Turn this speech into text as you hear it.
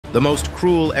the most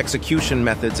cruel execution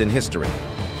methods in history.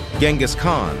 Genghis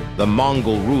Khan, the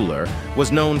Mongol ruler,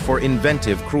 was known for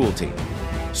inventive cruelty.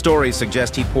 Stories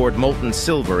suggest he poured molten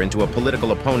silver into a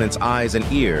political opponent's eyes and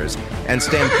ears and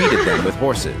stampeded them with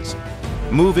horses.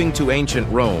 Moving to ancient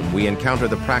Rome, we encounter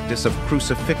the practice of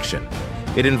crucifixion.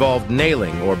 It involved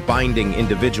nailing or binding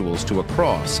individuals to a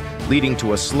cross, leading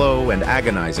to a slow and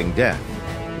agonizing death.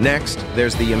 Next,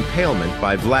 there's the impalement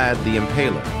by Vlad the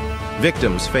Impaler.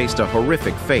 Victims faced a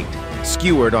horrific fate,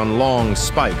 skewered on long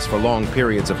spikes for long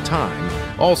periods of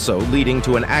time, also leading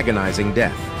to an agonizing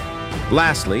death.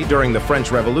 Lastly, during the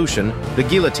French Revolution, the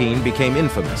guillotine became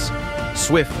infamous.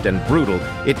 Swift and brutal,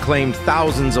 it claimed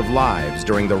thousands of lives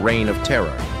during the Reign of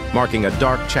Terror, marking a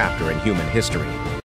dark chapter in human history.